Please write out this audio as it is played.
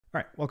All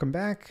right, welcome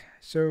back.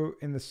 So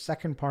in the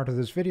second part of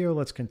this video,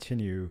 let's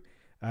continue.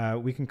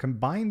 We can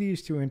combine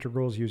these two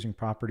integrals using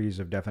properties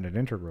of definite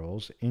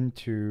integrals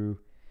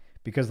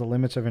because the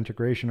limits of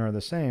integration are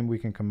the same, we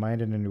can combine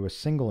it into a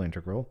single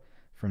integral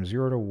from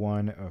 0 to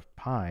 1 of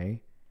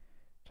pi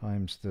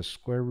times the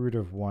square root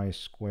of y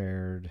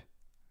squared,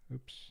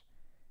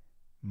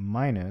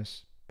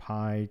 minus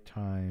pi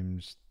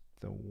times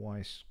the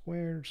y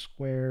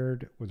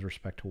squared with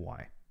respect to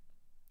y.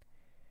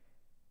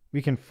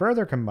 We can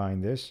further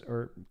combine this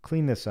or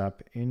clean this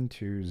up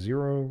into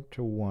 0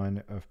 to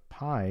 1 of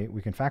pi.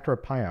 We can factor a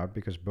pi out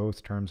because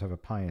both terms have a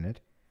pi in it.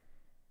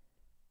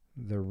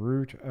 The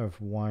root of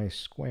y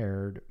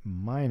squared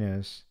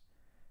minus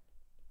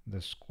the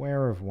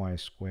square of y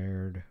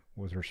squared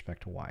with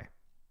respect to y.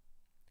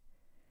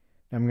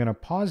 Now I'm going to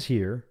pause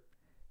here,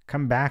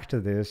 come back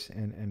to this,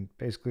 and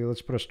basically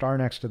let's put a star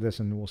next to this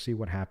and we'll see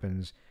what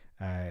happens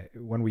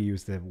when we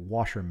use the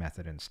washer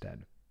method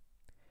instead.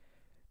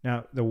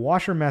 Now, the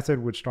washer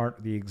method would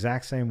start the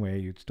exact same way.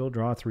 You'd still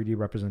draw a 3D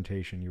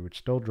representation. You would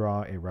still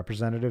draw a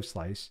representative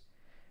slice.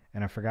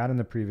 And I forgot in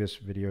the previous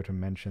video to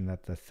mention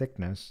that the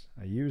thickness,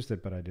 I used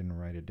it but I didn't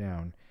write it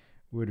down,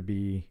 would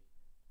be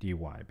dy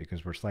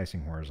because we're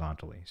slicing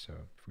horizontally. So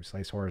if we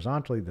slice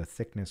horizontally, the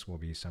thickness will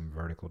be some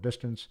vertical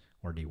distance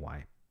or dy.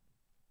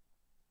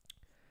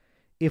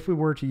 If we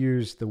were to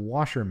use the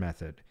washer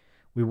method,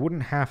 we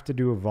wouldn't have to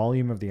do a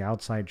volume of the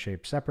outside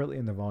shape separately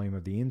and the volume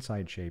of the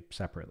inside shape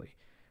separately.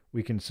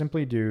 We can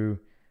simply do,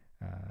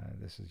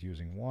 this is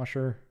using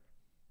washer.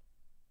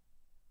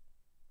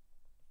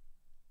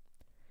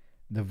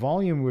 The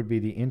volume would be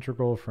the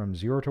integral from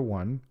 0 to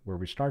 1, where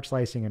we start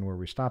slicing and where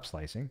we stop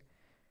slicing,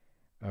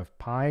 of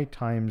pi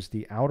times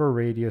the outer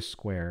radius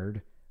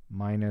squared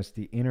minus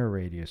the inner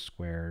radius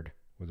squared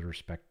with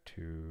respect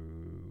to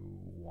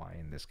y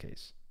in this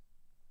case.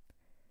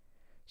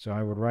 So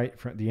I would write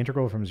the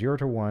integral from 0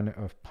 to 1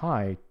 of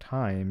pi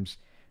times,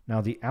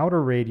 now the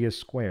outer radius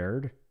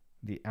squared,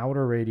 the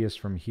outer radius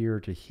from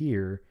here to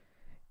here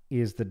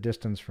is the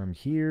distance from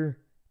here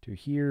to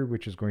here,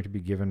 which is going to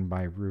be given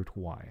by root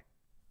y.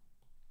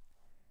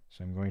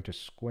 So I'm going to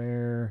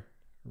square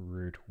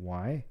root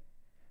y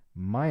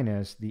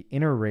minus the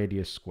inner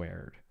radius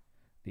squared.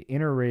 The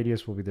inner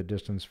radius will be the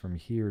distance from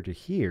here to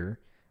here,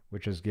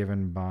 which is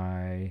given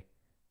by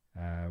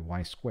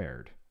y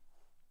squared.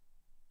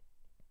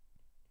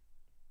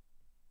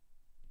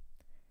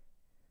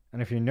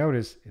 And if you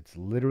notice, it's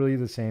literally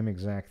the same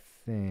exact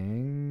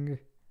thing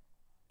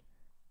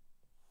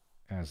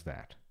as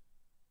that.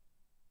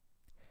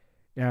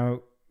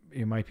 Now,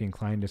 you might be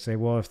inclined to say,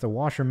 well, if the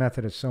washer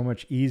method is so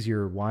much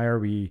easier, why are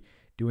we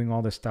doing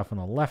all this stuff on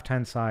the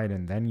left-hand side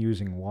and then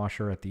using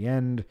washer at the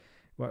end?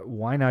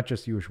 Why not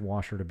just use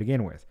washer to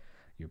begin with?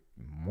 You're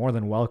more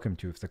than welcome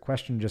to. If the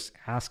question just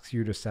asks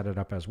you to set it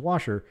up as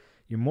washer,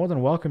 you're more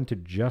than welcome to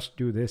just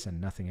do this and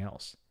nothing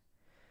else.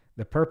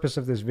 The purpose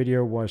of this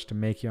video was to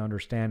make you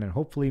understand and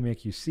hopefully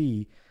make you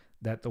see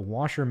that the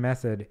washer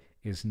method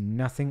is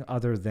nothing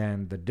other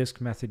than the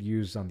disk method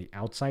used on the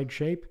outside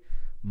shape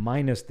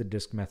minus the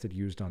disk method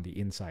used on the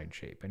inside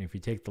shape. And if you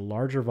take the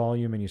larger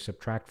volume and you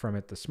subtract from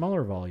it the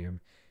smaller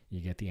volume, you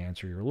get the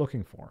answer you're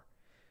looking for.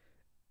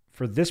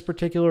 For this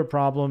particular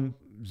problem,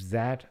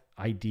 that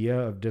idea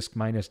of disk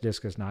minus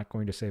disk is not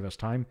going to save us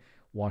time.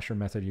 Washer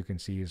method, you can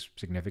see, is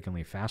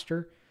significantly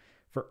faster.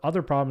 For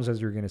other problems, as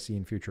you're going to see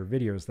in future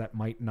videos, that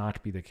might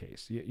not be the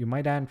case. You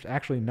might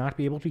actually not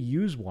be able to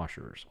use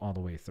washers all the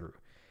way through.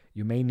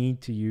 You may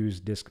need to use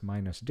disk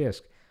minus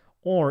disk,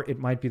 or it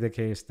might be the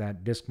case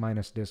that disk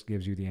minus disk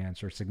gives you the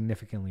answer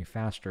significantly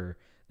faster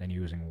than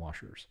using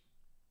washers.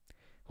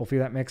 Hopefully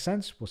that makes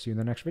sense. We'll see you in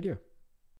the next video.